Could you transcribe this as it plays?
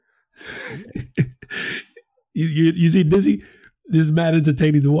You see Dizzy? This is mad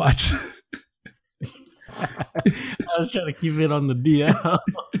entertaining to watch. I was trying to keep it on the DL.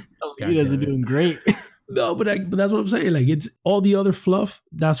 He doesn't doing great. No, but that's what I'm saying. Like, it's all the other fluff.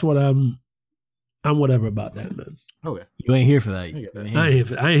 That's what I'm whatever about that, man. Okay, you ain't here for that. I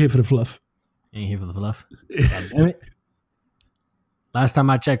ain't here for the fluff. Ain't here for the fluff. God damn it. Last time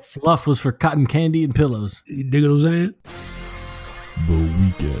I checked, fluff was for cotton candy and pillows. You dig what I'm saying? The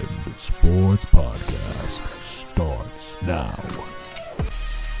Weekend Sports Podcast starts now.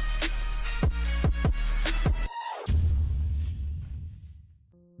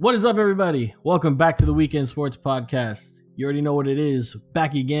 What is up, everybody? Welcome back to the Weekend Sports Podcast. You already know what it is.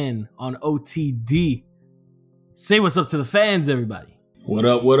 Back again on OTD. Say what's up to the fans, everybody. What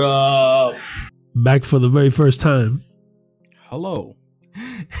up, what up? Back for the very first time. Hello.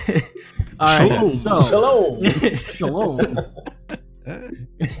 All right, Shalom. Shalom.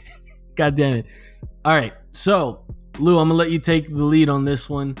 God damn it. All right, so Lou, I'm gonna let you take the lead on this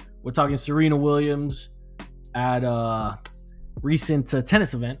one. We're talking Serena Williams at a recent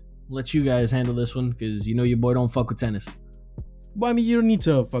tennis event. I'll let you guys handle this one because you know your boy don't fuck with tennis. Well, I mean, you don't need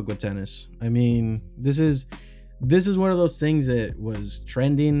to fuck with tennis. I mean, this is one of those things that was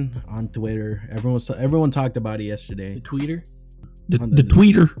trending on Twitter. Everyone talked about it yesterday. The tweeter? The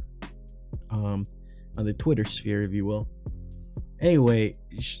tweeter. On the Twitter sphere, if you will. Anyway,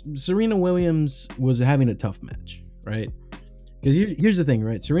 Serena Williams was having a tough match, right? Because here's the thing,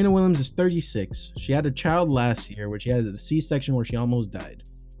 right? Serena Williams is 36. She had a child last year where she had a C-section where she almost died.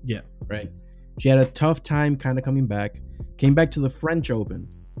 Yeah. Right? She had a tough time kind of coming back. Came back to the French Open.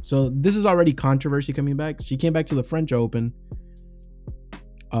 So this is already controversy coming back. She came back to the French Open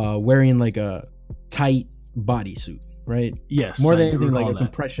wearing like a tight bodysuit, right? Yes. More than anything, like a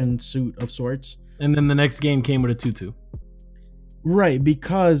compression suit of sorts. And then the next game came with a tutu. Right,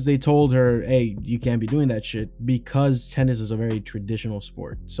 because they told her, hey, you can't be doing that shit because tennis is a very traditional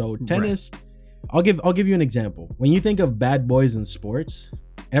sport. So tennis, right. I'll give you an example. When you think of bad boys in sports,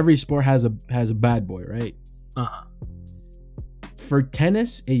 every sport has a bad boy, right? Uh-huh. For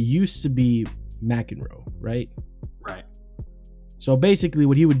tennis, it used to be McEnroe, right? Right. So basically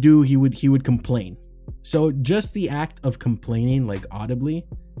what he would do, he would complain. So just the act of complaining, like audibly,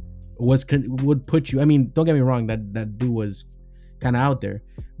 would put you, I mean, don't get me wrong, that dude was kind of out there,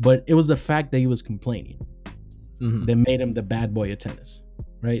 but it was the fact that he was complaining that made him the bad boy of tennis,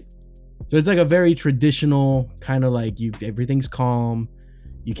 right? So it's like a very traditional kind of like everything's calm.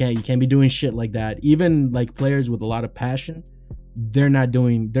 You can't be doing shit like that. Even like players with a lot of passion, they're not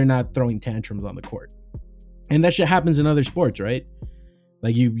throwing tantrums on the court. And that shit happens in other sports, right?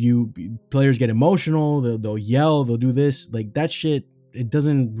 Like you players get emotional, they'll yell, they'll do this, like that shit. It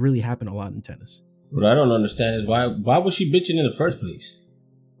doesn't really happen a lot in tennis. What I don't understand is why was she bitching in the first place?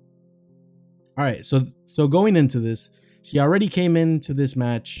 All right, so going into this, she already came into this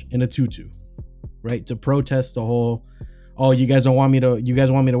match in a tutu, right? To protest the whole, oh, you guys want me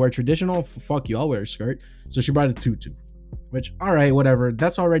to wear traditional? Fuck you, I'll wear a skirt. So she brought a tutu, which, all right, whatever.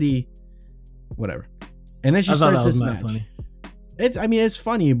 That's already whatever. And then she starts this match. Funny. It's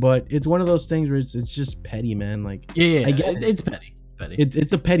funny, but it's one of those things where it's just petty, man. Like, yeah, I get it's petty.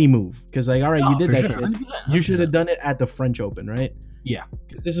 It's a petty move because, like, all right, you did that shit. 100%. You should have done it at the French Open, right? Yeah,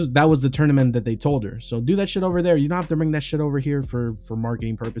 that was the tournament that they told her. So do that shit over there. You don't have to bring that shit over here for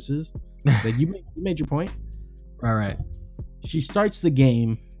marketing purposes. Like you made your point. All right. She starts the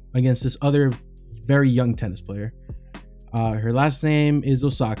game against this other very young tennis player. Her last name is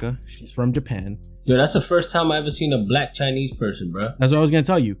Osaka. She's from Japan. Yo, that's the first time I ever seen a black Chinese person, bro. That's what I was gonna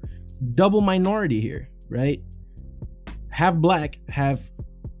tell you. Double minority here, right? Half black, half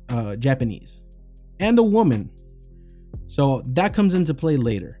Japanese, and a woman. So that comes into play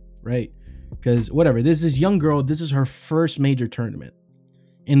later, right? Because whatever, this young girl, this is her first major tournament.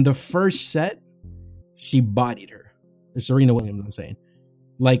 In the first set, she bodied her. It's Serena Williams, I'm saying.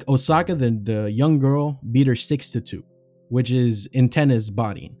 Like Osaka, the young girl beat her 6-2, which is in tennis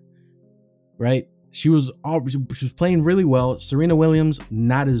bodying, right? She was playing really well. Serena Williams,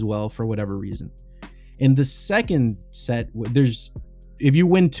 not as well for whatever reason. In the second set, if you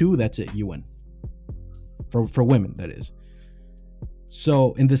win 2, that's it, you win. For women, that is.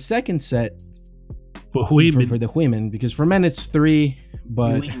 So in the second set, for the women, because for men it's 3,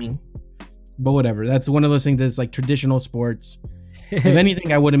 but whatever. That's one of those things that's like traditional sports. If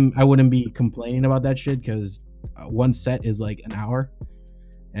anything, I wouldn't be complaining about that shit because one set is like an hour,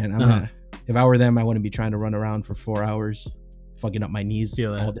 and if I were them, I wouldn't be trying to run around for 4 hours, fucking up my knees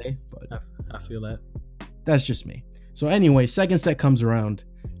all day. But I feel that. That's just me. So anyway, second set comes around.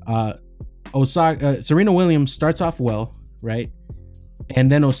 Serena Williams starts off well, right?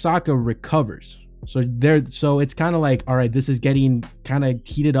 and then Osaka recovers. So it's kind of like, all right, this is getting kind of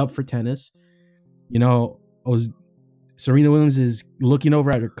heated up for tennis. You know, Serena Williams is looking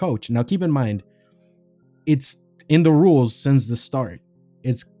over at her coach. Now, keep in mind, it's in the rules since the start.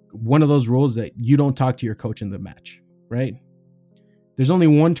 It's one of those rules that you don't talk to your coach in the match, right? There's only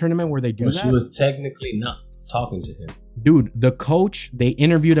one tournament where they do that. She was technically not talking to him. Dude, the coach, they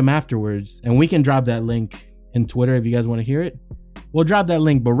interviewed him afterwards, and we can drop that link in Twitter if you guys want to hear it. We'll drop that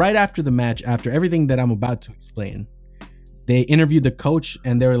link, but right after the match, after everything that I'm about to explain, they interviewed the coach,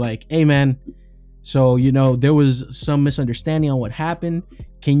 and they were like, hey, man, so, you know, there was some misunderstanding on what happened.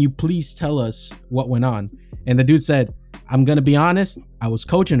 Can you please tell us what went on? And the dude said, I'm going to be honest, I was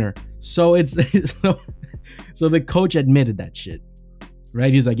coaching her. So so the coach admitted that shit,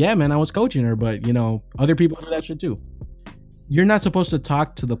 right? He's like, yeah, man, I was coaching her, but, you know, other people do that shit too. You're not supposed to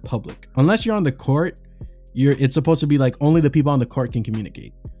talk to the public. Unless you're on the court, it's supposed to be like only the people on the court can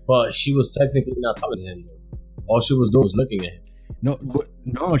communicate. But she was technically not talking to him. All she was doing was looking at him.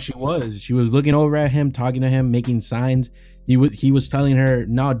 No, she was looking over at him, talking to him, making signs. He was telling her,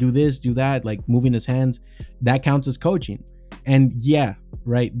 no, do this, do that, like moving his hands. That counts as coaching. And yeah,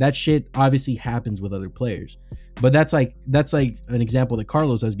 right, that shit obviously happens with other players. But that's like an example that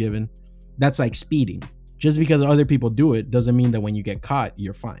Carlos has given. That's like speeding. Just because other people do it doesn't mean that when you get caught,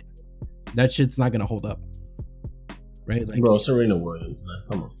 you're fine. That shit's not gonna hold up, right? Like, bro, Serena Williams, man,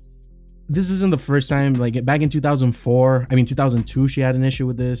 come on. This isn't the first time. Like back in 2002, she had an issue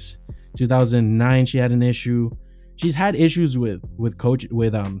with this. 2009, she had an issue. She's had issues with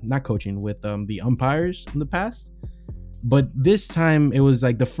the umpires in the past. But this time, it was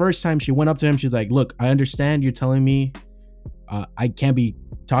like the first time she went up to him. She's like, "Look, I understand you're telling me I can't be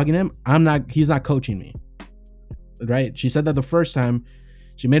talking to him. He's not coaching me." Right? She said that the first time.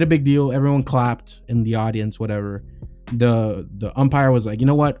 She made a big deal. Everyone clapped in the audience, whatever. The umpire was like, you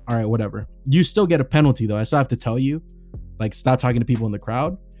know what? All right, whatever. You still get a penalty though. I still have to tell you, like, stop talking to people in the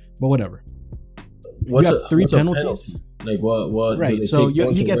crowd. But whatever. What's you have three penalties? Penalty? Like what? Right. So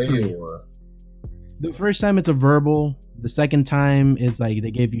you get 3. Or? The first time it's a verbal. The second time is like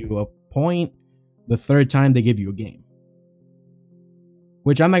they give you a point. The third time they give you a game.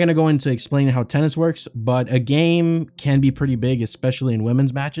 Which I'm not going to go into explaining how tennis works, but a game can be pretty big, especially in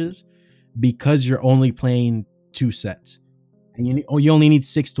women's matches, because you're only playing 2 sets. And you only need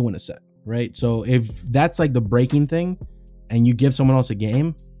 6 to win a set, right? So if that's like the breaking thing and you give someone else a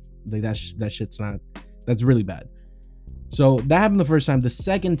game, like that shit's not, that's really bad. So that happened the first time. The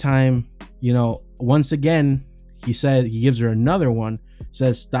second time, you know, once again, he gives her another one,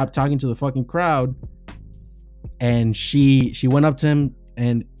 says, stop talking to the fucking crowd. And she went up to him.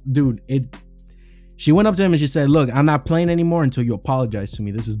 And dude, she went up to him and she said, look, I'm not playing anymore until you apologize to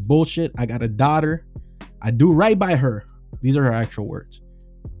me. This is bullshit. I got a daughter. I do right by her. These are her actual words.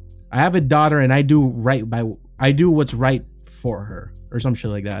 I have a daughter and I do what's right for her, or some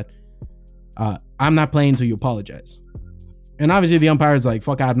shit like that. I'm not playing until you apologize. And obviously the umpire is like,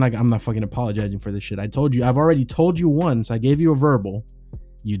 fuck, I'm not fucking apologizing for this shit. I've already told you once. I gave you a verbal.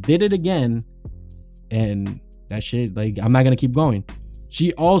 You did it again. And that shit, like, I'm not going to keep going.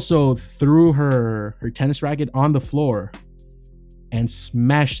 She also threw her tennis racket on the floor and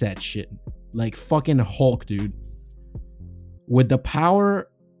smashed that shit like fucking Hulk, dude. With the power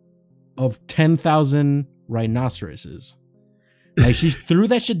of 10,000 rhinoceroses. Like, she threw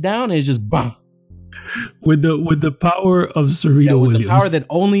that shit down and it's just bam. With the power of Serena Williams. The power that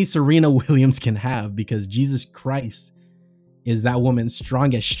only Serena Williams can have, because Jesus Christ is that woman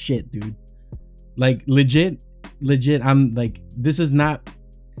strong as shit, dude. Like, legit, I'm like, this is not.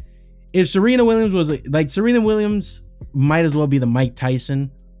 If Serena Williams was like Serena Williams might as well be the Mike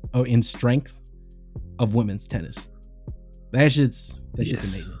Tyson in strength of women's tennis. That shit's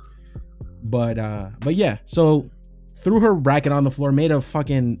amazing. But yeah, so threw her racket on the floor, made a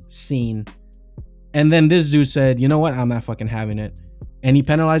fucking scene, and then this dude said, you know what, I'm not fucking having it, and he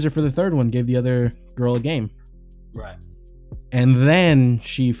penalized her for the third one, gave the other girl a game. Right. And then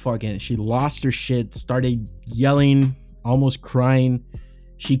she lost her shit, started yelling, almost crying.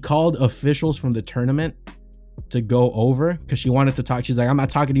 She called officials from the tournament to go over because she wanted to talk. She's like, I'm not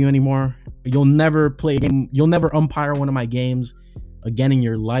talking to you anymore. You'll never play a game. You'll never umpire one of my games again in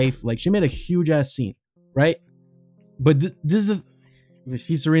your life. Like, she made a huge ass scene, right? But she's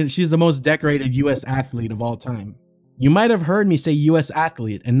the most decorated U.S. athlete of all time. You might have heard me say U.S.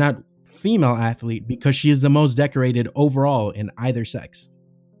 athlete and not female athlete because she is the most decorated overall in either sex.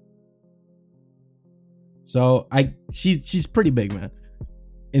 So she's pretty big, man,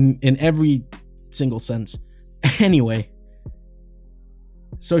 in every single sense. Anyway,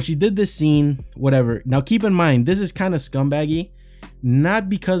 so she did this scene, whatever. Now keep in mind, this is kind of scumbaggy not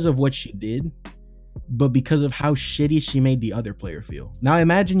because of what she did, but because of how shitty she made the other player feel. Now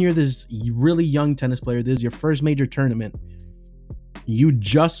imagine you're this really young tennis player. This is your first major tournament. You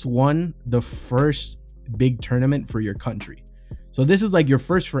just won the first big tournament for your country. So this is like your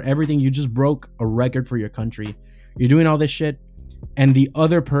first for everything. You just broke a record for your country. You're doing all this shit. And the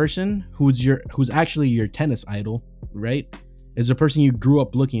other person who's actually your tennis idol, right, is a person you grew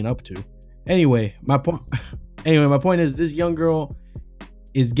up looking up to. Anyway, my point is this young girl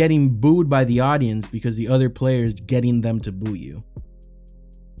is getting booed by the audience because the other player is getting them to boo you.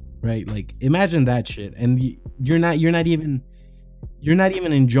 Right? Like imagine that shit. And you're not even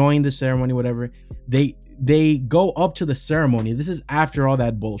enjoying the ceremony, whatever. They go up to the ceremony. This is after all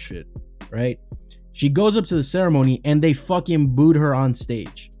that bullshit, right? She goes up to the ceremony and they fucking booed her on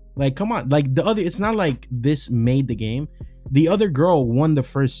stage. Like, come on. Like it's not like this made the game. The other girl won the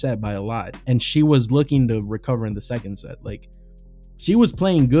first set by a lot and she was looking to recover in the second set. Like she was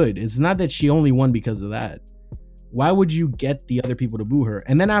playing good. It's not that she only won because of that. Why would you get the other people to boo her?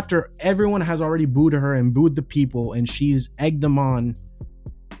 And then after everyone has already booed her and booed the people and she's egged them on,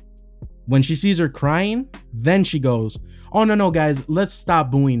 when she sees her crying, then she goes, oh, no, guys, let's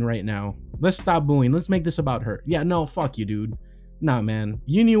stop booing right now. Let's stop booing. Let's make this about her. Yeah, no, fuck you, dude. Nah, man.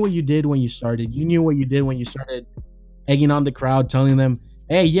 You knew what you did when you started. You knew what you did when you started egging on the crowd, telling them,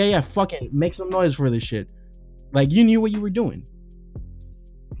 hey, yeah, fucking make some noise for this shit. Like, you knew what you were doing.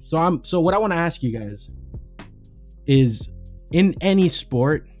 So what I want to ask you guys is, in any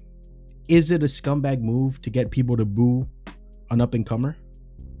sport, is it a scumbag move to get people to boo an up-and-comer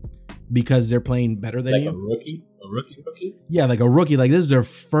because they're playing better than like you? A rookie? Yeah, like a rookie. Like this is their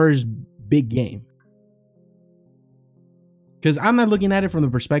first big game. Because I'm not looking at it from the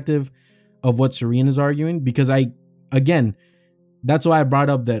perspective of what Serena's arguing, because that's why I brought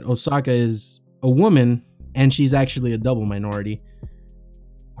up that Osaka is a woman and she's actually a double minority.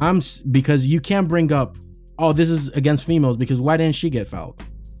 Because you can't bring up, oh, this is against females, because why didn't she get fouled?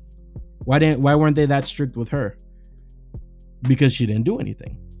 Why weren't they that strict with her? Because she didn't do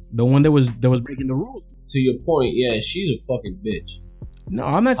anything. The one that was breaking the rules. To your point, yeah, she's a fucking bitch. No,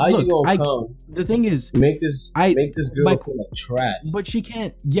 I'm not. How look, you gonna come? The thing is, make this girl feel like trash. But she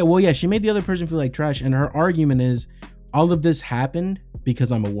can't. Yeah, well, yeah, she made the other person feel like trash, and her argument is, all of this happened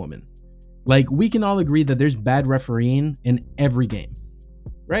because I'm a woman. Like, we can all agree that there's bad refereeing in every game,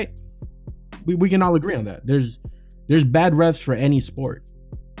 right? We can all agree on that. There's bad refs for any sport.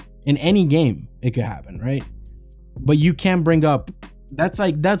 In any game, it could happen, right? But you can't bring up. That's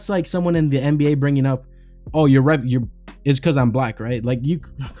like someone in the NBA bringing up, oh, it's because I'm black, right? Like,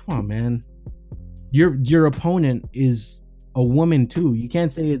 come on, man. Your opponent is a woman too. You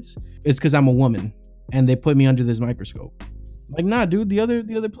can't say it's because I'm a woman and they put me under this microscope. Like, nah, dude. The other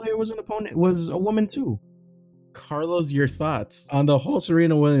player was a woman too. Carlos, your thoughts on the whole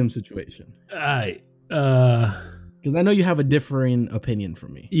Serena Williams situation? Because I know you have a differing opinion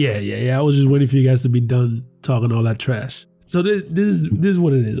from me. Yeah. I was just waiting for you guys to be done talking all that trash. So this is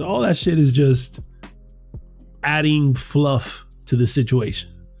what it is. All that shit is just adding fluff to the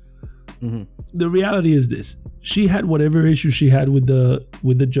situation. Mm-hmm. The reality is this: she had whatever issue she had with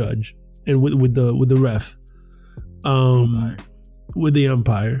the judge and with the ref, with the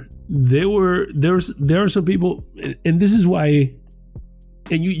umpire. There are some people, and this is why,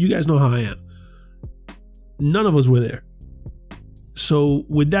 and you guys know how I am. None of us were there. So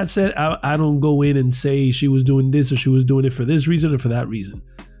with that said, I don't go in and say she was doing this or she was doing it for this reason or for that reason.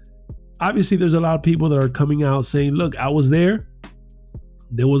 Obviously, there's a lot of people that are coming out saying, look, I was there.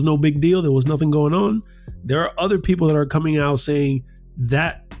 There was no big deal. There was nothing going on. There are other people that are coming out saying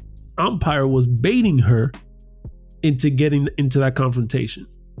that umpire was baiting her into getting into that confrontation.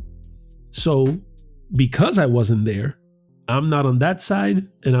 So because I wasn't there, I'm not on that side,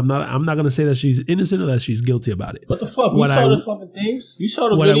 and I'm not going to say that she's innocent or that she's guilty about it. What the fuck? You saw the fucking things? You saw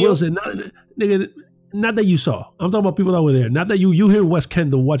the what video? I will say, not that you saw. I'm talking about people that were there. Not that you hear West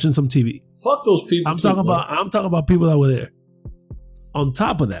Kendall watching some TV. Fuck those people. I'm talking about people that were there. On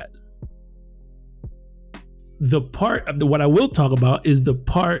top of that, what I will talk about is the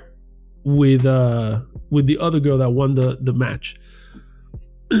part with the other girl that won the match.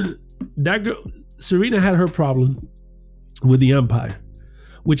 That girl, Serena, had her problem with the umpire,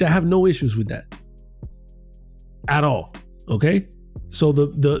 which I have no issues with that at all. Okay, so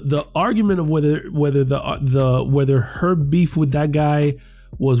the argument of whether her beef with that guy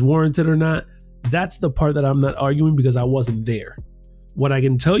was warranted or not, that's the part that I'm not arguing because I wasn't there. What I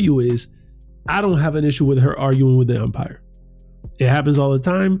can tell you is I don't have an issue with her arguing with the umpire. It happens all the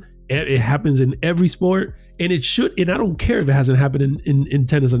time. It happens in every sport, and it should. And I don't care if it hasn't happened in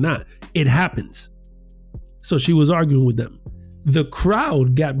tennis or not. It happens. So she was arguing with them. The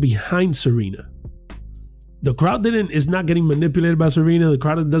crowd got behind Serena. The crowd is not getting manipulated by Serena. The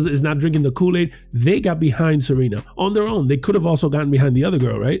crowd is not drinking the Kool-Aid. They got behind Serena on their own. They could have also gotten behind the other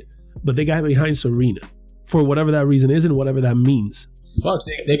girl, right? But they got behind Serena for whatever that reason is and whatever that means. Fuck,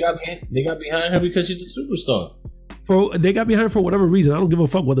 they got behind her because she's a superstar. They got behind her for whatever reason. I don't give a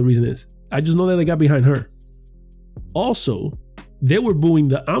fuck what the reason is. I just know that they got behind her. Also, they were booing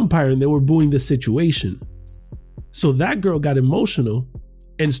the umpire and they were booing the situation. So that girl got emotional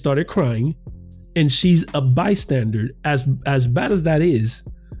and started crying. And she's a bystander, as bad as that is,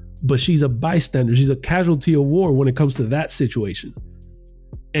 but she's a bystander. She's a casualty of war when it comes to that situation.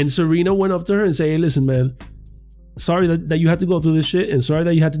 And Serena went up to her and said, hey, listen, man, sorry that you had to go through this shit and sorry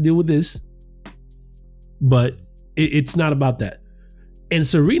that you had to deal with this, but it's not about that. And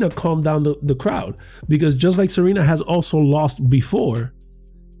Serena calmed down the crowd, because just like Serena has also lost before,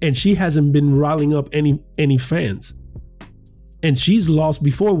 and she hasn't been riling up any fans. And she's lost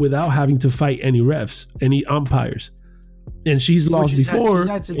before without having to fight any refs, any umpires. And she's lost before.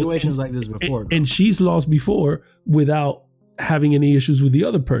 She's had situations like this before. And she's lost before without having any issues with the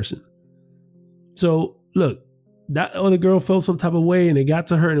other person. So look, that other girl felt some type of way and it got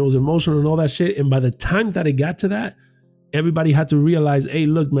to her and it was emotional and all that shit. And by the time that it got to that, everybody had to realize, hey,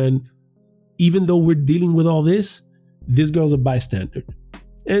 look, man, even though we're dealing with all this girl's a bystander.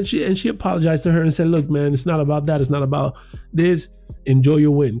 And she apologized to her and said, look, man, it's not about that. It's not about this. Enjoy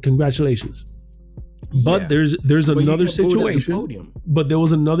your win. Congratulations. But there's another situation. But there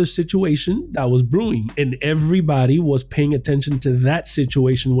was another situation that was brewing, and everybody was paying attention to that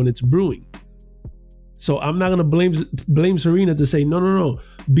situation when it's brewing. So I'm not gonna blame Serena to say, no.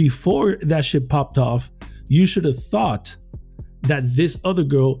 Before that shit popped off, you should have thought that this other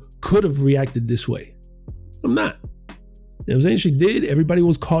girl could have reacted this way. I'm not. You know what I'm saying? She did. Everybody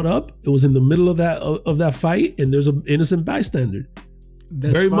was caught up. It was in the middle of that fight, and there's an innocent bystander.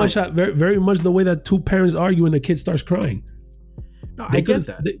 That's very fine. very much the way that two parents argue and the kid starts crying. No, I get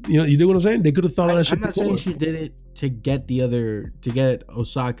that. You do what I'm saying? They could have thought of that shit I'm not before. saying she did it to get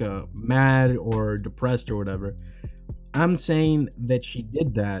Osaka mad or depressed or whatever. I'm saying that she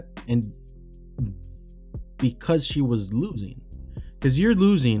did that and because she was losing. Because you're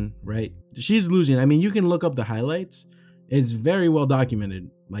losing, right? She's losing. I mean, you can look up the highlights. It's very well documented.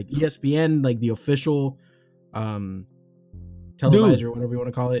 Like ESPN, like the official televisor, or whatever you want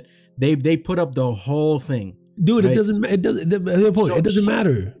to call it. They put up the whole thing. Dude, right? It doesn't matter. It doesn't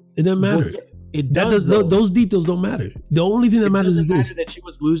matter. It doesn't matter. Well, it does. Those details don't matter. The only thing that matters is this: that she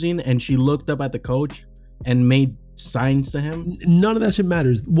was losing and she looked up at the coach and made signs to him. None of that shit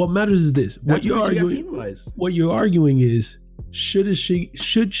matters. What matters is this: what you're arguing is should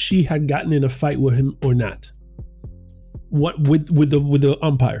she had gotten in a fight with him or not? What with the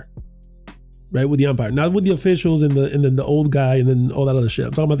umpire, right? With the umpire, not with the officials and then the old guy and then all that other shit.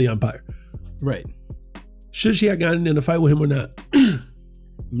 I'm talking about the umpire, right? Should she have gotten in a fight with him or not?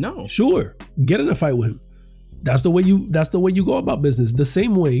 No. Sure, get in a fight with him. That's the way you go about business. The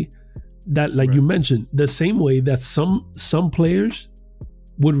same way that, like you mentioned, the same way that some players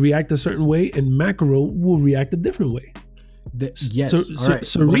would react a certain way and Macro will react a different way. Yes.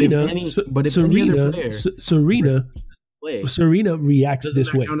 Serena reacts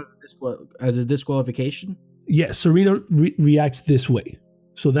this way. As a disqualification? Yes, Serena reacts this way.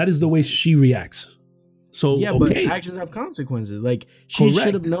 So that is the way she reacts. So yeah, but actions have consequences. Like she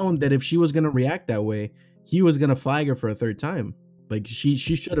should have known that if she was going to react that way, he was going to flag her for a third time. Like she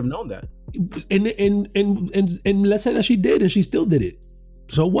should have known that. And let's say that she did and she still did it.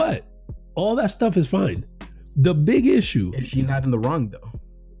 So what? All that stuff is fine. The big issue is she not in the wrong though.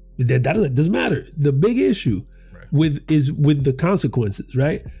 That doesn't matter. The big issue with the consequences,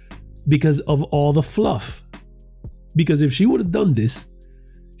 right? Because of all the fluff. Because if she would have done this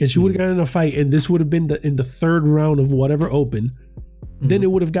and she would have gotten in a fight and this would have been in the third round of whatever open, then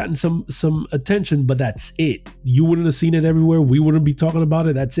it would have gotten some attention, but that's it. You wouldn't have seen it everywhere. We wouldn't be talking about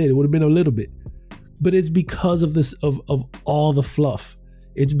it. That's it. It would have been a little bit. But it's because of this of all the fluff.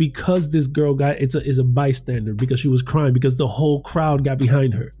 It's because this girl is a bystander, because she was crying, because the whole crowd got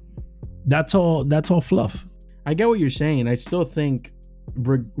behind her. That's all fluff. I get what you're saying. I still think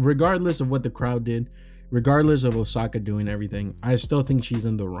regardless of what the crowd did, regardless of Osaka doing everything, I still think she's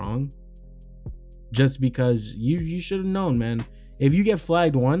in the wrong. Just because you should have known, man. If you get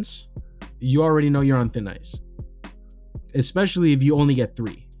flagged once, you already know you're on thin ice. Especially if you only get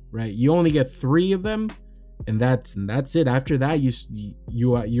 3, right? You only get 3 of them, and that's it. After that,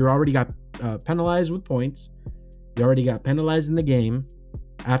 you already got penalized with points. You already got penalized in the game.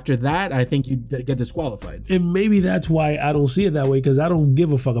 After that, I think you get disqualified. And maybe that's why I don't see it that way, because I don't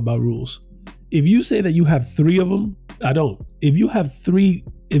give a fuck about rules. if you say that you have 3 of them, I don't. If you have 3,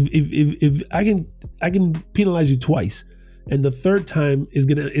 if I can penalize you twice, and the third time is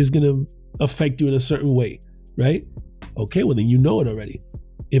gonna affect you in a certain way, right? Okay, well then you know it already.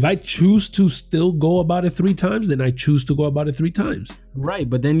 If I choose to still go about it 3 times, then I choose to go about it 3 times. Right,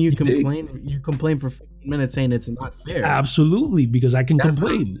 but then you dig? complain for 15 minutes saying it's not fair. Absolutely, because I can That's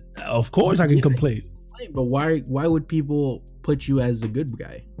complain. Of course I can Yeah. complain. But why would people put you as the good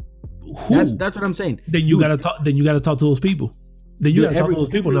guy? Who? That's what I'm saying. Then you Dude, gotta talk. Then you gotta talk to those people. Then you dude, gotta talk to those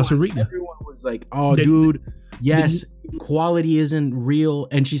people, not Serena. Everyone was like, "Oh, Then- dude, yes, equality isn't real."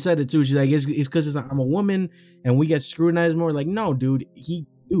 And she said it too. She's like, "It's because I'm a woman and we get scrutinized more." Like, no, dude,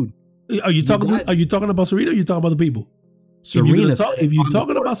 dude. Are you talking? got- Are you talking about Serena? Or are you talking about the people? Serena If you're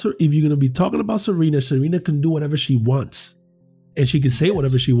talking about, if you're gonna be talking about Serena, Serena can do whatever she wants, and she can say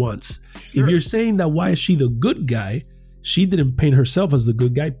whatever she wants. Sure. If you're saying that, why is she the good guy? She didn't paint herself as the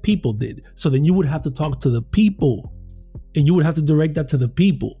good guy. People did. So then you would have to talk to the people, and you would have to direct that to the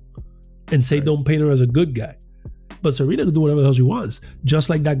people, and say, don't paint her as a good guy. But Serena could do whatever the hell she wants, just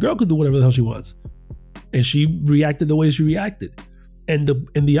like that girl could do whatever the hell she wants, and she reacted the way she reacted, and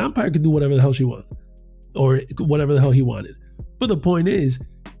the umpire could do whatever the hell she wants, or whatever the hell he wanted. But the point is,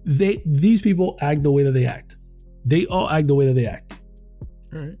 these people act the way that they act. They all act the way that they act.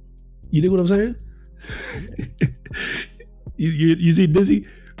 All right. You dig what I'm saying? you see, Dizzy,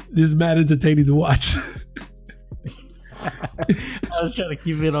 this is mad entertaining to watch. I was trying to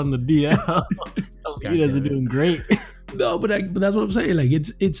keep it on the DL. You guys are doing great. No, but that's what I'm saying. Like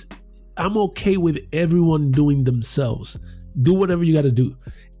it's I'm okay with everyone doing themselves. Do whatever you got to do.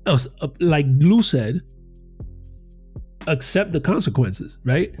 Like Lou said, accept the consequences,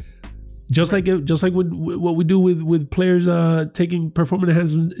 right? Just like what we do with players taking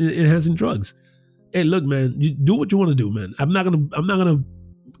performance enhancing drugs. Hey, look, man, you do what you want to do, man. I'm not gonna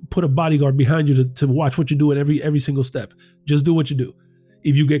put a bodyguard behind you to watch what you do at every single step. Just do what you do.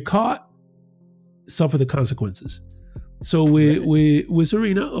 If you get caught, suffer the consequences. So with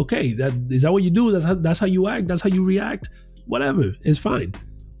Serena, okay, is that what you do? That's how you act. That's how you react. Whatever, it's fine.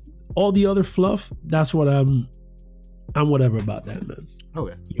 All the other fluff, that's what I'm whatever about that, man.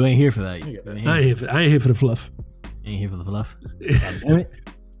 Okay. You ain't here for that. get that. I ain't here for the fluff. Ain't here for the fluff. God damn it.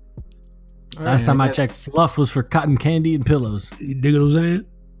 All Last right, time I guess- checked, fluff was for cotton candy and pillows. You dig what I'm saying?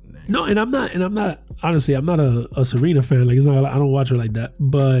 Nice. No, and I'm not honestly, I'm not a Serena fan. Like, it's not, I don't watch her like that.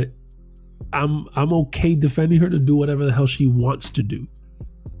 But I'm okay defending her to do whatever the hell she wants to do,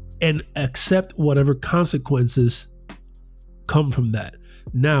 and accept whatever consequences come from that.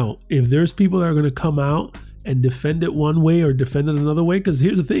 Now, if there's people that are going to come out and defend it one way or defend it another way, because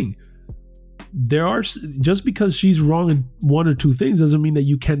here's the thing, there are, just because she's wrong in one or two things doesn't mean that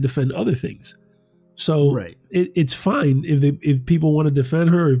you can't defend other things. So Right. it's fine if people want to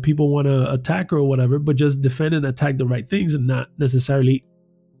defend her, or if people want to attack her or whatever, but just defend and attack the right things, and not necessarily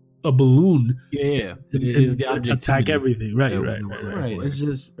a balloon. Yeah. And- It is and the objectivity. attack everything. Right, Yeah, right, right, right. Right. It's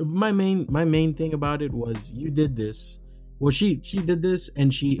just my main thing about it was you did this. Well, she did this,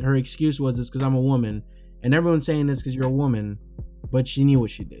 and her excuse was it's because I'm a woman, and everyone's saying this because you're a woman, but she knew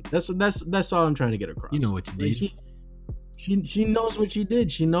what she did. That's all I'm trying to get across. You know what you Like, did. she knows what she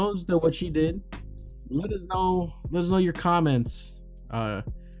did. She knows that what she did. Let us know your comments. Are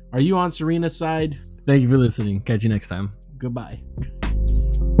you on Serena's side? Thank you for listening. Catch you next time. Goodbye.